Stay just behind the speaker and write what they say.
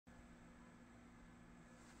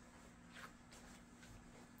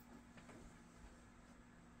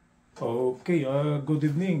Okay, good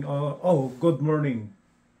evening. Good morning.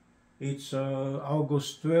 It's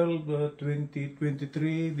August 12,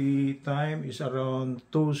 2023. The time is around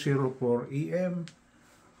 2:04 a.m.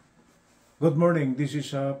 Good morning. This is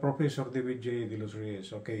Professor David J. De Los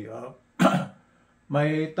Reyes. Okay,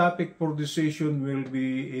 my topic for this session will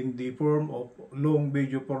be in the form of long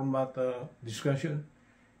video format discussion.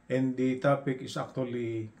 And the topic is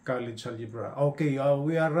actually college algebra. Okay,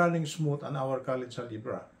 we are running smooth on our college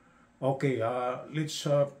algebra. Okay, let's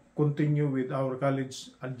continue with our college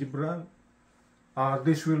algebra.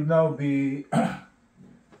 This will now be,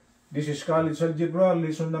 this is college algebra,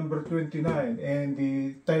 lesson number 29. And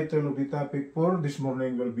the title of the topic for this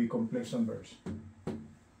morning will be complex numbers.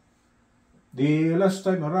 The last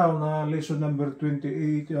time around, lesson number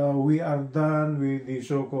 28, we are done with the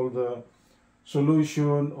so-called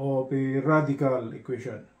solution of a radical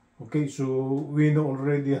equation. Okay, so we know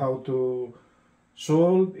already how to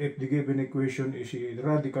solve if the given equation is a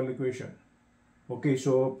radical equation. Okay,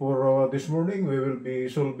 so for this morning we will be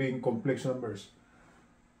solving complex numbers.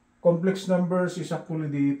 Complex numbers is actually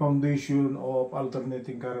the foundation of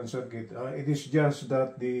alternating current circuit. It is just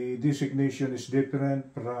that the designation is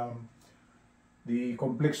different from the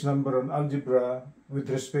complex number on algebra with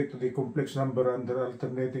respect to the complex number under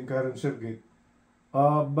alternating current circuit.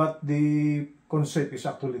 But the concept is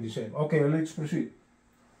actually the same. Okay, let's proceed.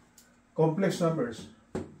 Complex numbers.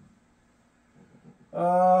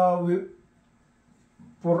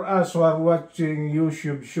 For us who are watching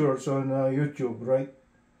YouTube shorts on YouTube, right?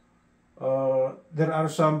 There are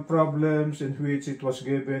some problems in which it was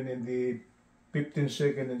given in the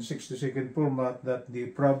 15-second and 60-second format that the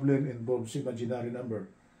problem involves imaginary number.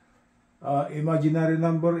 Imaginary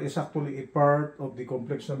number is actually a part of the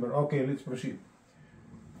complex number. Okay, let's proceed.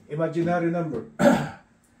 Imaginary number.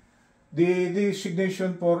 The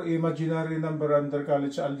designation for imaginary number under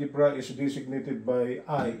college algebra is designated by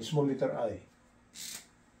I, small letter I.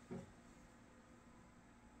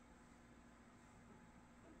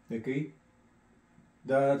 Okay,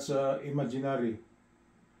 that's imaginary.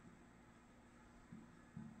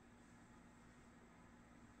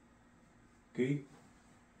 Okay,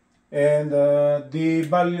 and the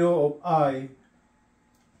value of I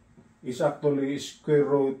is actually square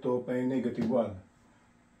root of a -1.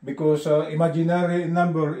 Because imaginary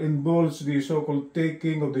number involves the so-called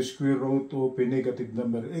taking of the square root of a negative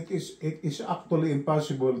number. It is actually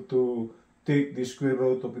impossible to take the square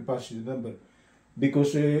root of a positive number.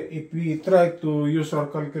 Because if we try to use our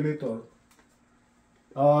calculator,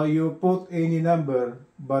 you put any number,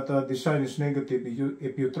 but the sign is negative.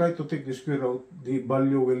 If you try to take the square root, the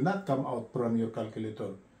value will not come out from your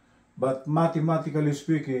calculator. But mathematically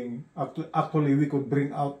speaking, actually we could bring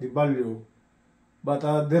out the value. But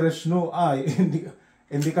there is no I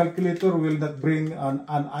in the calculator will not bring an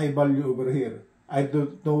I value over here. I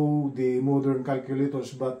don't know the modern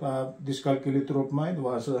calculators, but this calculator of mine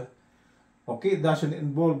was, okay, it doesn't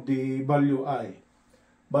involve the value I.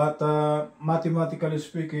 But mathematically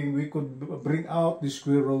speaking, we could bring out the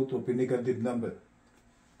square root of a negative number.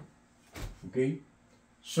 Okay?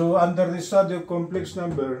 So under the study of complex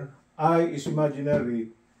number, I is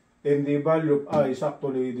imaginary, and the value of I is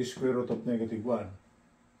actually the square root of -1.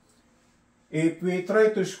 If we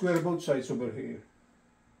try to square both sides over here,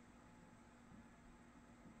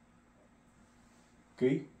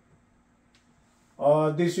 okay,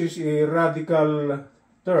 this is a radical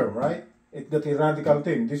term, right? It's got a radical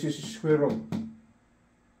thing. This is square root,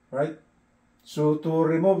 right? So to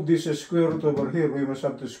remove this square root over here, we must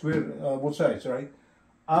have to square both sides, right?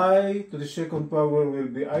 I to the second power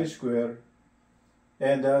will be I squared.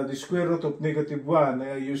 And the square root of -1,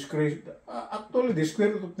 actually the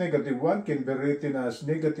square root of -1 can be written as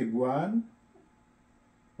 -1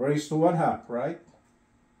 raised to 1/2, right?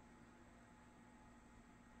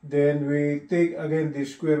 Then we take again the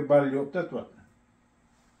square value of that one,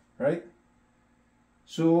 right?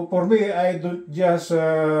 So for me, I don't just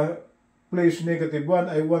place -1,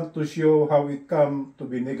 I want to show how it come to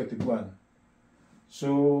be -1.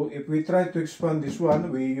 So if we try to expand this one,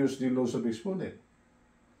 we use the laws of exponent.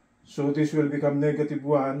 So this will become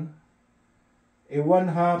 -1. A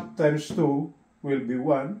 1/2 times 2 will be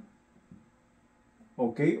 1.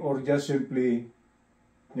 Okay, or just simply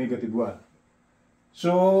 -1.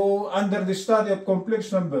 So under the study of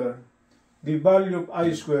complex number, the value of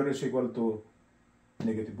I squared is equal to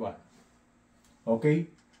 -1. Okay?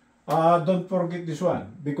 Don't forget this one,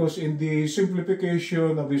 because in the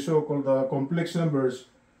simplification of the so-called complex numbers,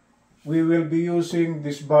 we will be using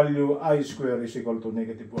this value I squared is equal to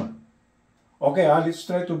 -1. Okay, let's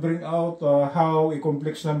try to bring out how a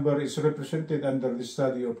complex number is represented under the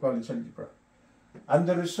study of college algebra.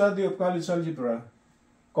 Under the study of college algebra,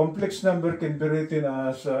 complex number can be written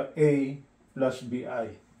as A plus BI,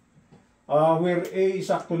 where A is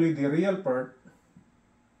actually the real part,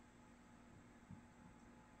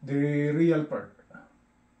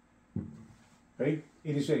 okay,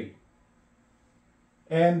 it is A.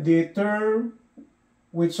 And the term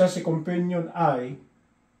which has a companion I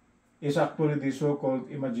is actually the so-called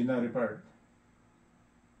imaginary part.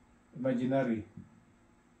 Imaginary.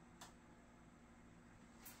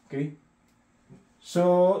 Okay?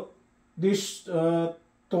 So, these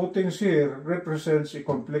two things here represents a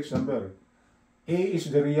complex number. A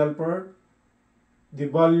is the real part. The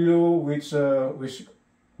value which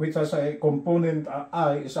has a component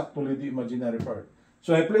I is actually the imaginary part.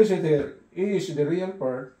 So I place it here. A is the real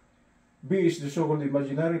part. B is the so-called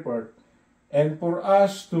imaginary part. And for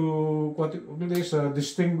us to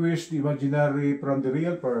distinguish the imaginary from the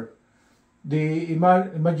real part, the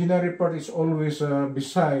imaginary part is always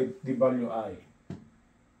beside the value I.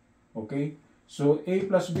 Okay? So A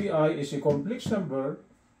plus BI is a complex number.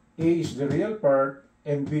 A is the real part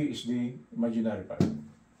and B is the imaginary part.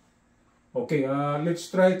 Okay, let's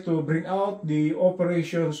try to bring out the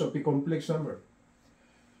operations of a complex number.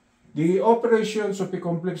 The operations of a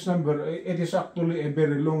complex number, it is actually a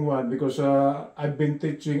very long one because I've been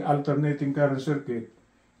teaching alternating current circuit.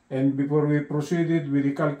 And before we proceeded with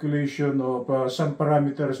the calculation of some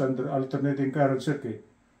parameters under alternating current circuit,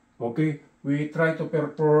 okay, we try to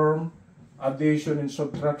perform addition and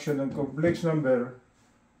subtraction of complex number,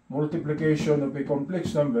 multiplication of a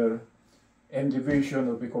complex number, and division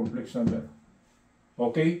of a complex number.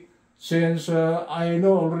 Okay, since I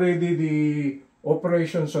know already the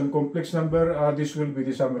operations on complex number, this will be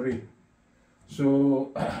the summary.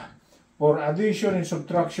 So, for addition and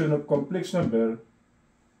subtraction of complex number,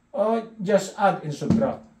 just add and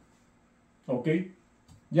subtract. Okay?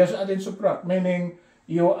 Just add and subtract, meaning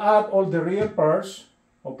you add all the real parts,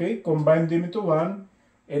 okay, combine them into one,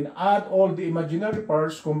 and add all the imaginary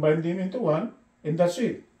parts, combine them into one, and that's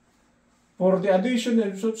it. For the addition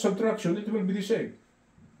and subtraction, it will be the same.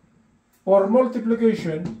 For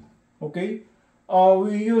multiplication, okay,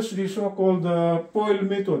 we use the so-called FOIL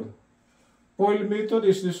method. FOIL method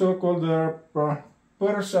is the so-called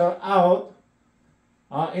first out,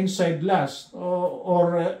 inside last,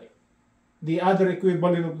 or the other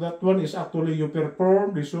equivalent of that one is actually you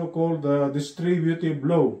perform the so-called distributive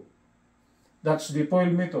law. That's the FOIL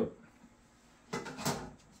method.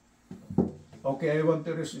 Okay, I want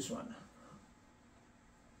to erase this one.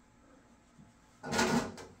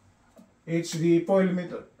 It's the FOIL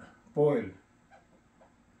method. FOIL.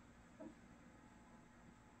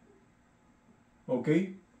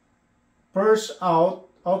 Okay. First out,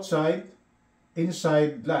 outside,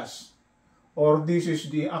 inside, last. Or this is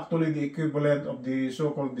actually the equivalent of the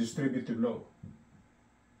so-called distributive law.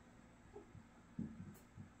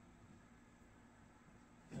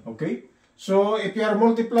 Okay. So if you are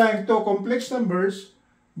multiplying two complex numbers,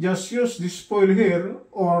 just use this FOIL here,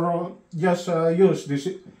 or just use this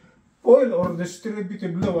FOIL or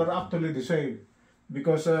distributive law are actually the same.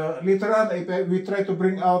 Because later on, if we try to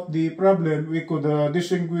bring out the problem, we could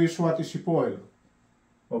distinguish what is a FOIL.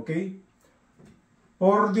 Okay?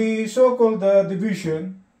 For the so-called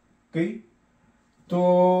division, okay,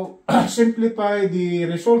 to simplify the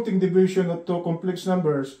resulting division of two complex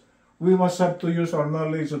numbers, we must have to use our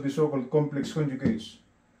knowledge of the so-called complex conjugates.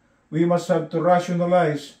 We must have to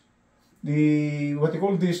rationalize the,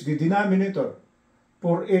 the denominator,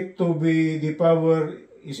 for it to be the power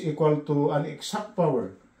is equal to an exact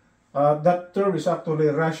power. That term is actually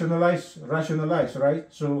rationalized, right?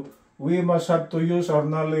 So we must have to use our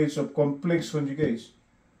knowledge of complex conjugates.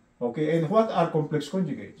 Okay, and what are complex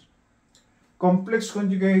conjugates? Complex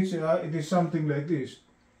conjugates, it is something like this.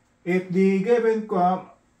 If the given,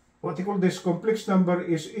 complex number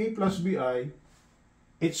is A plus BI,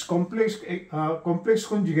 its complex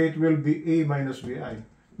conjugate will be A minus BI.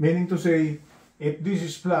 Meaning to say, if this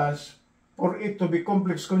is plus, for it to be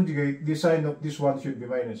complex conjugate, the sign of this one should be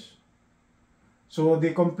minus. So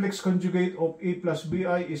the complex conjugate of A plus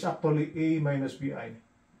BI is actually A minus BI.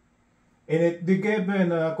 And if the given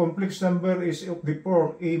complex number is of the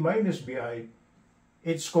form A minus BI,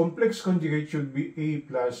 its complex conjugate should be A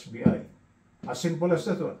plus BI. As simple as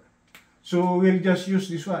that one. So we'll just use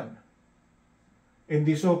this one in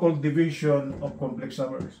the so-called division of complex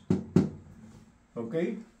numbers.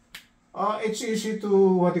 Okay? It's easy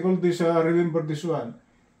to, remember this one.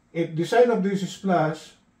 If the sign of this is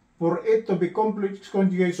plus, for it to be complex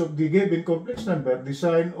conjugates of the given complex number, the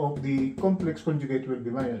sign of the complex conjugate will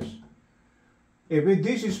be minus. If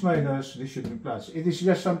this is minus, this should be plus. It is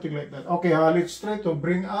just something like that. Okay, let's try to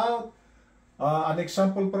bring out An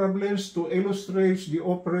example problems to illustrate the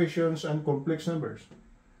operations and complex numbers.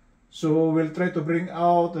 So we'll try to bring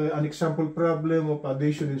out an example problem of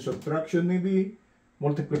addition and subtraction, maybe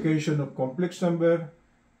multiplication of complex number,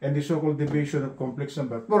 and the so-called division of complex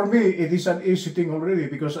number. For me, it is an easy thing already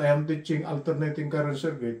because I am teaching alternating current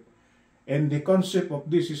circuit, and the concept of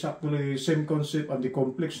this is actually the same concept on the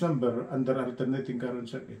complex number under alternating current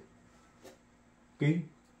circuit. Okay?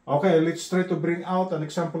 Okay, let's try to bring out an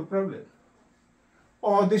example problem.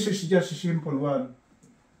 Oh, this is just a simple one.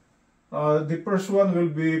 The first one will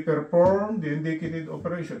be perform the indicated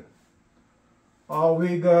operation.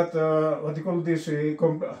 We got, what you call this, a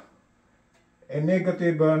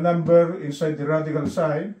negative number inside the radical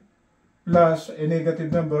sign, plus a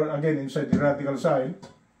negative number again inside the radical sign.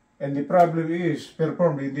 And the problem is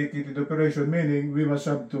perform the indicated operation, meaning we must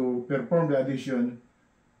have to perform the addition.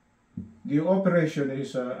 The operation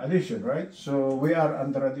is addition, right? So we are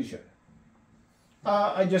under addition.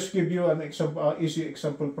 I just give you an example, easy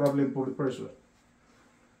example problem for the first one.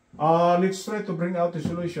 Let's try to bring out the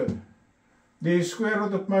solution. The square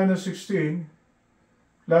root of minus 16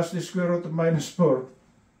 plus the square root of minus 4.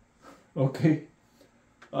 Okay.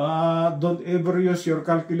 Don't ever use your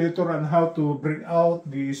calculator on how to bring out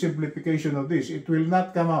the simplification of this. It will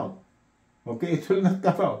not come out. Okay, it will not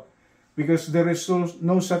come out. Because there is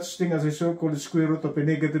no such thing as a so-called square root of a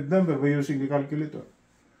negative number by using the calculator.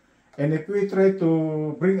 And if we try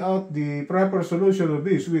to bring out the proper solution of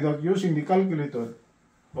this without using the calculator,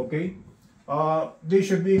 okay, this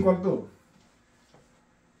should be equal to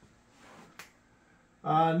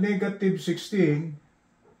negative 16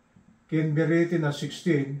 can be written as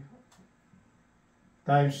 16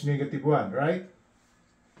 times negative 1, right?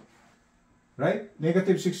 Right?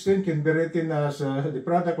 Negative 16 can be written as the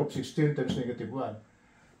product of 16 times negative 1.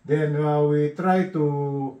 Then we try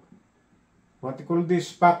to, what you call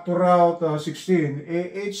this, factor out 16.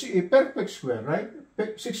 It's a perfect square, right?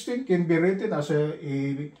 16 can be written as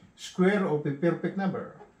a square of a perfect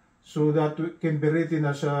number. So that can be written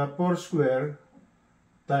as 4 square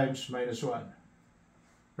times minus 1.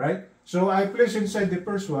 Right? So I place inside the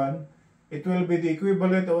first one, it will be the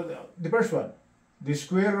equivalent of the first one. The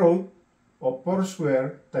square root of 4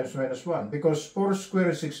 square times minus 1. Because 4 square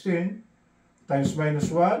is 16 times minus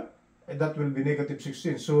 1, and that will be negative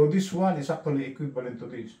 16. So this one is actually equivalent to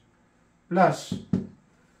this. Plus,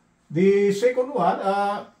 the second one,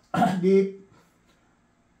 the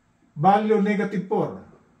value negative 4.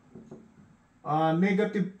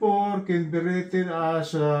 Negative 4 can be written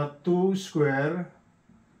as 2 square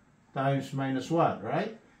times minus 1,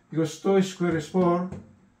 right? Because 2 square is 4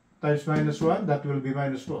 times minus 1, that will be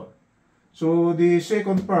minus 4. So the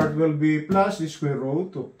second part will be plus the square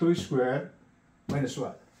root of 2 square minus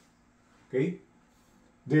 1. Okay?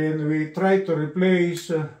 Then we try to replace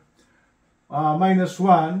minus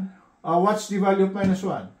 1. What's the value of minus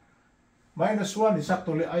 1? Minus 1 is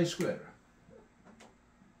actually I square.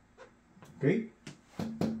 Okay?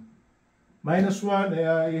 Minus 1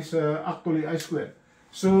 is actually I square.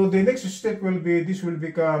 So the next step will be, this will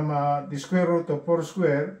become the square root of 4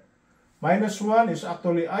 square. Minus 1 is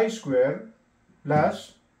actually I square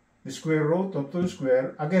plus the square root of 2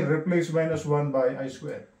 square. Again, replace minus 1 by I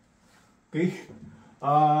square. Okay?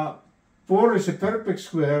 4 is a perfect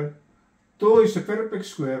square. 2 is a perfect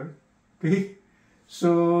square. Okay?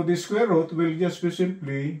 So the square root will just be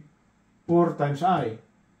simply 4 times I.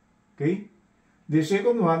 Okay? The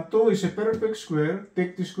second one, 2 is a perfect square.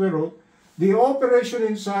 Take the square root. The operation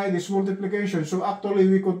inside is multiplication. So actually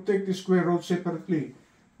we could take the square root separately.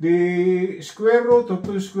 The square root of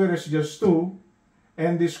 2 square is just 2.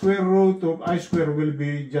 And the square root of I square will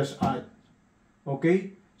be just I.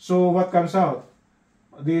 Okay? So what comes out?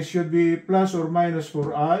 This should be plus or minus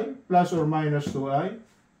 4i, plus or minus 2i.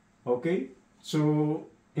 Okay? So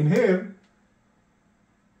in here,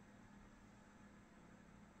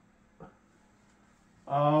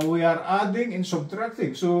 we are adding and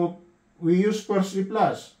subtracting. So we use first the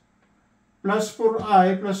plus. Plus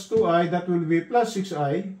 4i plus 2i, that will be plus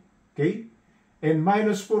 6i. Okay? And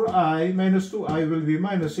minus 4i minus 2i will be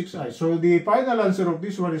minus 6i. So the final answer of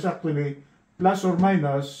this one is actually plus or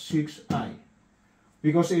minus 6i.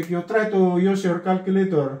 Because if you try to use your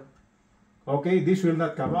calculator, okay, this will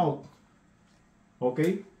not come out.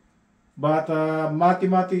 Okay? But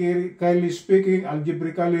mathematically speaking,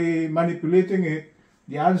 algebraically manipulating it,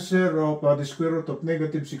 the answer of the square root of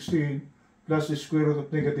negative 16 plus the square root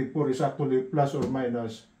of negative 4 is actually plus or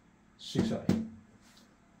minus 6i.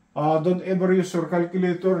 Don't ever use your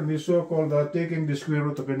calculator in the so-called taking the square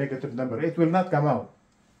root of a negative number. It will not come out.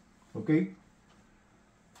 Okay?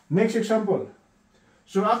 Next example.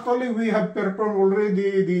 So actually, we have performed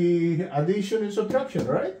already the addition and subtraction,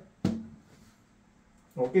 right?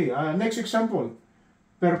 Okay, next example.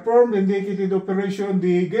 Perform the indicated operation.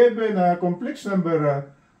 The given complex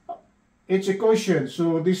number, it's a quotient,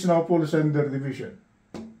 so this now falls under division,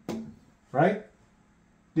 right?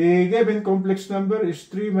 The given complex number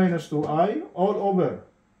is 3 minus 2i all over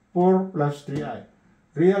 4 plus 3i.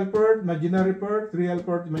 Real part, imaginary part, real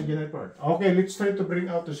part, imaginary part. Okay, let's try to bring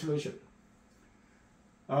out the solution.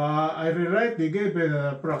 I rewrite the given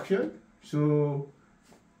fraction. So,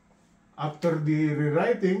 after the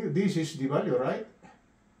rewriting, this is the value, right?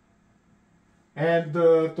 And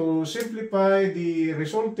to simplify the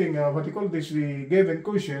resulting, what you call this, the given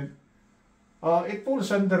quotient, it falls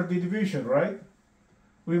under the division, right?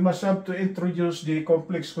 We must have to introduce the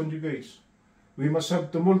complex conjugates. We must have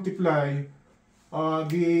to multiply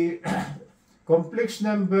the complex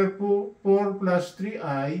number 4 plus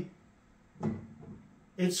 3i.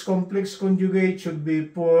 Its complex conjugate should be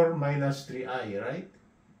 4 minus 3i, right?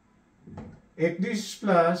 If this is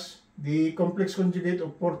plus, the complex conjugate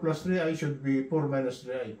of 4 plus 3i should be 4 minus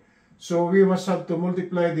 3i. So we must have to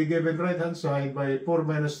multiply the given right-hand side by 4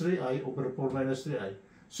 minus 3i over 4 minus 3i.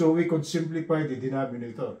 So we could simplify the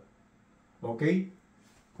denominator. Okay?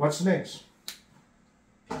 What's next?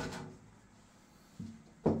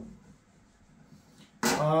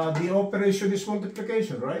 The operation is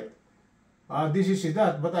multiplication, right? This is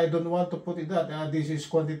that, but I don't want to put it that. This is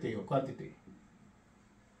quantity or quantity.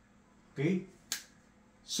 Okay?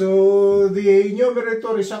 So the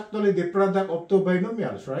numerator is actually the product of two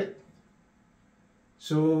binomials, right?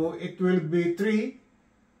 So it will be 3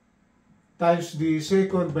 times the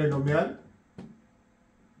second binomial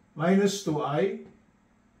minus 2i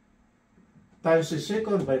times the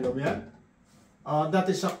second binomial. That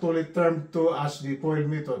is actually termed to as the FOIL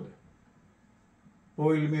method.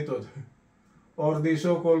 FOIL method. Or the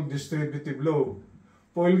so-called distributive law.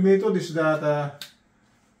 FOIL method is that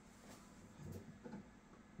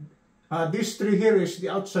this 3 here is the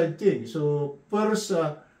outside thing. So first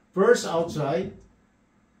outside,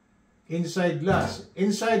 inside last.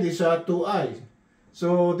 Inside is 2i.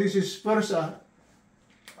 So this is first,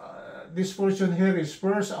 this portion here is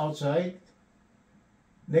first outside.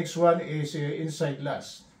 Next one is inside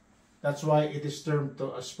last. That's why it is termed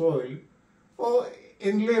to as FOIL. Or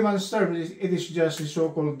in layman's terms, it is just the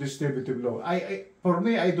so-called distributive law. For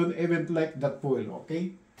me, I don't even like that FOIL,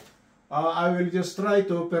 okay? I will just try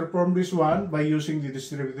to perform this one by using the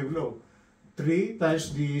distributive law. 3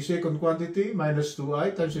 times the second quantity minus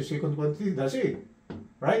 2i times the second quantity, that's it.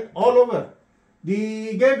 Right? All over.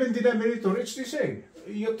 The given denominator, it's the same.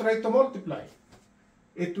 You try to multiply.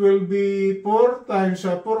 It will be 4 times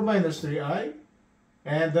 4 minus 3i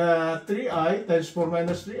and 3i times 4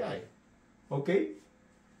 minus 3i. Okay?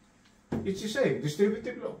 It's the same,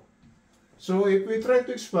 distributive law. So if we try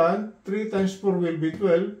to expand, 3 times 4 will be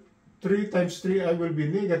 12, 3 times 3i will be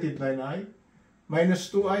negative 9i, minus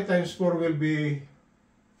 2i times 4 will be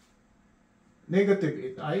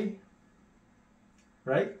negative 8i,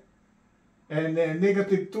 right? And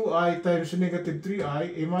negative 2i times negative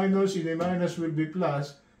 3i, a minus in a minus will be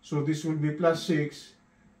plus, so this will be plus 6,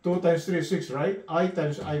 2 times 3 is 6, right? I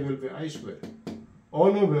times I will be I squared.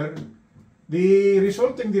 All over, the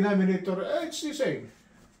resulting denominator, it's the same.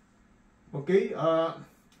 Okay,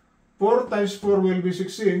 4 times 4 will be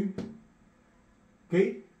 16,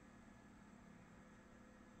 okay?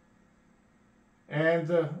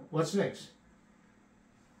 And what's next?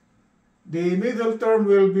 The middle term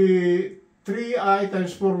will be 3i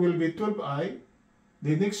times 4 will be 12i.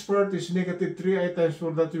 The next part is negative 3i times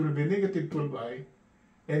 4, that will be negative 12i.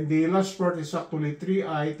 And the last part is actually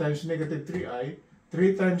 3i times negative 3i.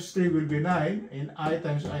 3 times 3 will be 9, and I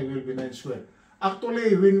times I will be 9 squared.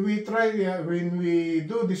 Actually, when we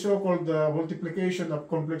do the so-called multiplication of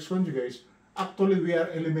complex conjugates, actually we are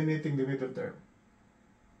eliminating the middle term.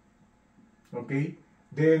 Okay?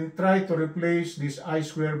 Then try to replace this I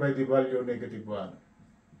squared by the value negative 1.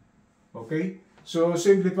 Okay? So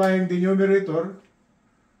simplifying the numerator,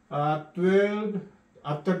 12,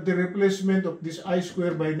 after the replacement of this I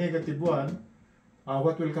squared by negative 1,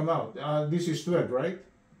 what will come out? This is 12, right?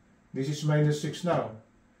 This is minus 6 now.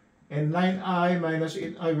 And 9i minus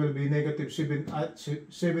 8i will be negative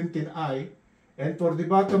 17i. And for the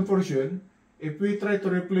bottom portion, if we try to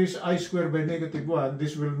replace I squared by negative 1,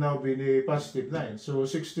 this will now be the positive 9. So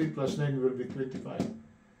 16 plus 9 will be 25.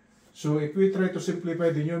 So if we try to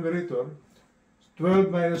simplify the numerator, 12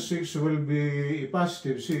 minus 6 will be a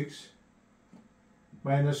positive 6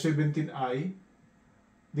 minus 17i.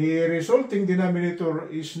 The resulting denominator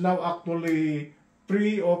is now actually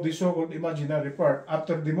free of the so-called imaginary part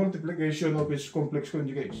after the multiplication of its complex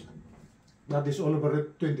conjugates. That is all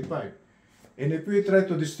over 25. And if we try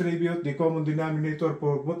to distribute the common denominator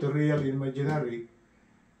for both real and imaginary,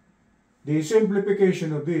 the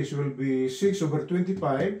simplification of this will be 6 over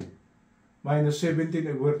 25 minus 17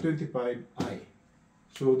 over 25i.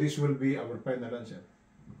 So this will be our final answer.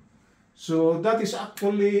 So that is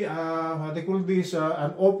actually, what they call this,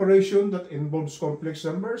 an operation that involves complex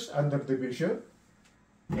numbers under division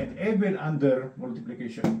and even under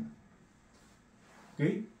multiplication.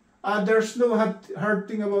 Okay? There's no hard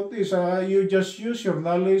thing about this. You just use your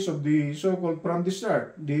knowledge of the so-called from the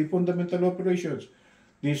start, the fundamental operations,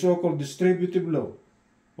 the so-called distributive law.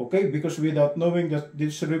 Okay? Because without knowing the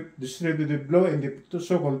distributive law and the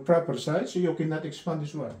so-called proper size, you cannot expand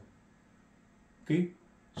this one. Okay?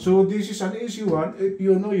 So this is an easy one if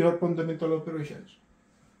you know your fundamental operations.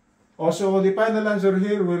 Also, the final answer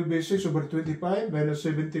here will be 6 over 25 minus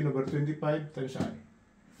 17 over 25 times I.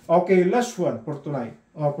 Okay, last one for tonight,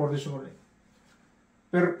 or for this morning.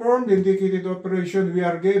 Perform the indicated operation. We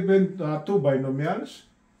are given two binomials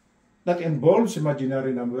that involves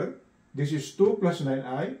imaginary number. This is 2 plus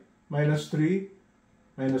 9i minus 3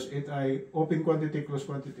 minus 8i, open quantity, closed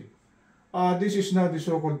quantity. This is now the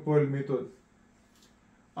so-called FOIL method.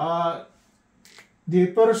 The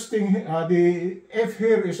first thing, the f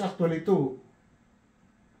here is actually 2.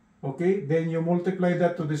 Okay, then you multiply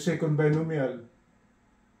that to the second binomial.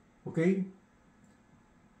 Okay,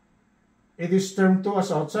 it is termed 2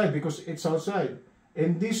 as outside because it's outside.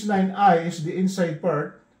 And this 9i is the inside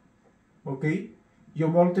part. Okay, you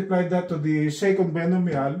multiply that to the second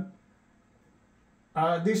binomial.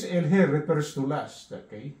 This L here refers to last.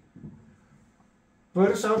 Okay,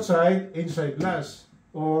 first outside, inside last.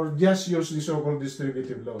 Or just use the so-called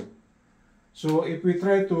distributive law. So if we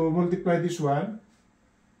try to multiply this one,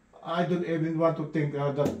 I don't even want to think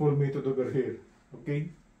that full method over here.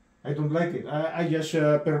 Okay, I don't like it. I just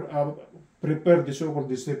prepare the so-called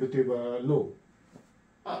distributive law.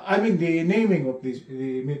 I mean the naming of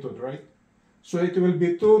the method, right? So it will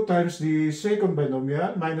be 2 times the second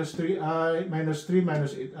binomial minus 3i minus 3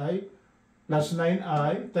 minus 8i plus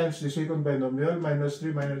 9i times the second binomial minus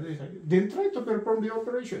 3 minus 8i. Then try to perform the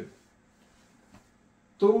operation.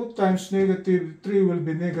 2 times negative 3 will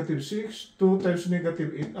be negative 6. 2 times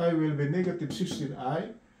negative 8i will be negative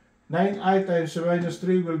 16i. 9i times minus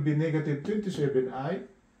 3 will be negative 27i.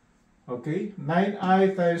 Okay,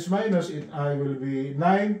 9i times minus 8i will be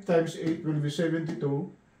 9 times 8 will be 72.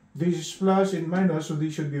 This is plus and minus, so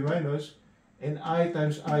this should be minus. And I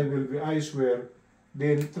times I will be I square.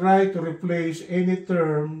 Then try to replace any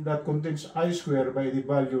term that contains I square by the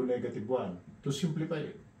value negative 1 to simplify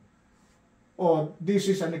it. Or this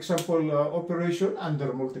is an example operation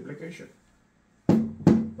under multiplication.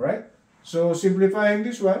 Right? So simplifying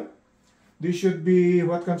this one, this should be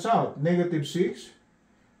what comes out. Negative 6,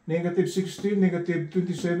 negative 16, negative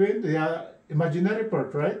 27, the imaginary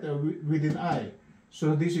part, right? Within I.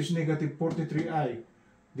 So this is negative 43i.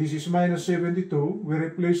 This is minus 72. We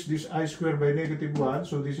replace this I square by negative 1.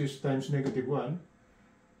 So this is times negative 1.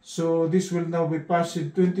 So this will now be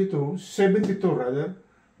positive 72 rather,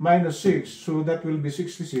 minus 6. So that will be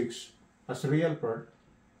 66 as real part.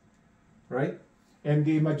 Right? And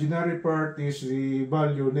the imaginary part is the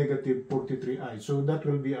value negative 43i. So that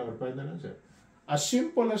will be our final answer. As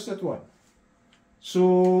simple as that one.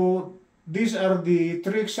 So these are the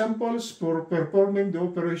 3 examples for performing the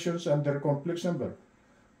operations under complex number.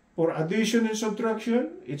 For addition and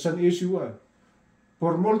subtraction, it's an easy one.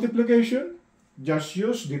 For multiplication, just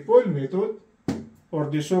use the FOIL method or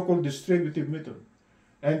the so-called distributive method.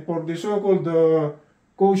 And for the so-called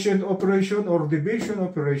quotient operation or division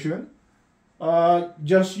operation,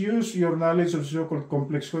 just use your knowledge of so-called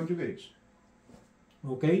complex conjugates.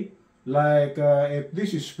 Okay? Like if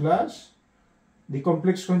this is plus, the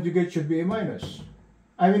complex conjugate should be a minus.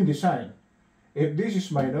 I mean the sign. If this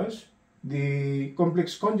is minus, the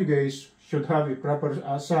complex conjugates should have a proper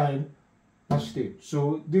sign, positive.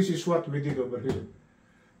 So this is what we did over here.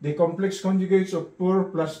 The complex conjugates of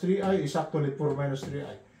 4 plus 3i is actually 4 minus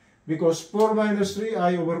 3i. Because 4 minus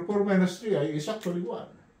 3i over 4 minus 3i is actually 1.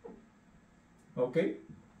 Okay?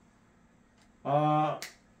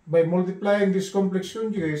 By multiplying these complex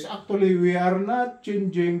conjugates, actually we are not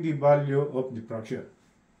changing the value of the fraction.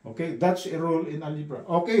 Okay? That's a rule in algebra.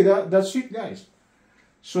 Okay, that's it, guys.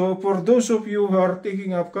 So for those of you who are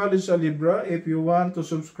taking up college algebra, if you want to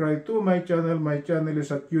subscribe to my channel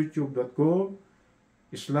is at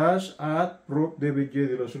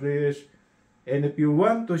youtube.com/@ProfDavidJ.Reyes. And if you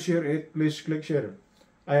want to share it, please click share.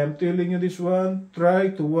 I am telling you this one, try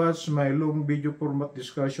to watch my long video format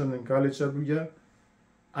discussion in college algebra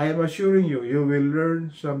I am assuring you, you will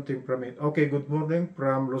learn something from it. Okay, good morning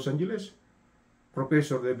from Los Angeles,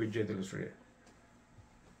 Professor David J. De La Sria.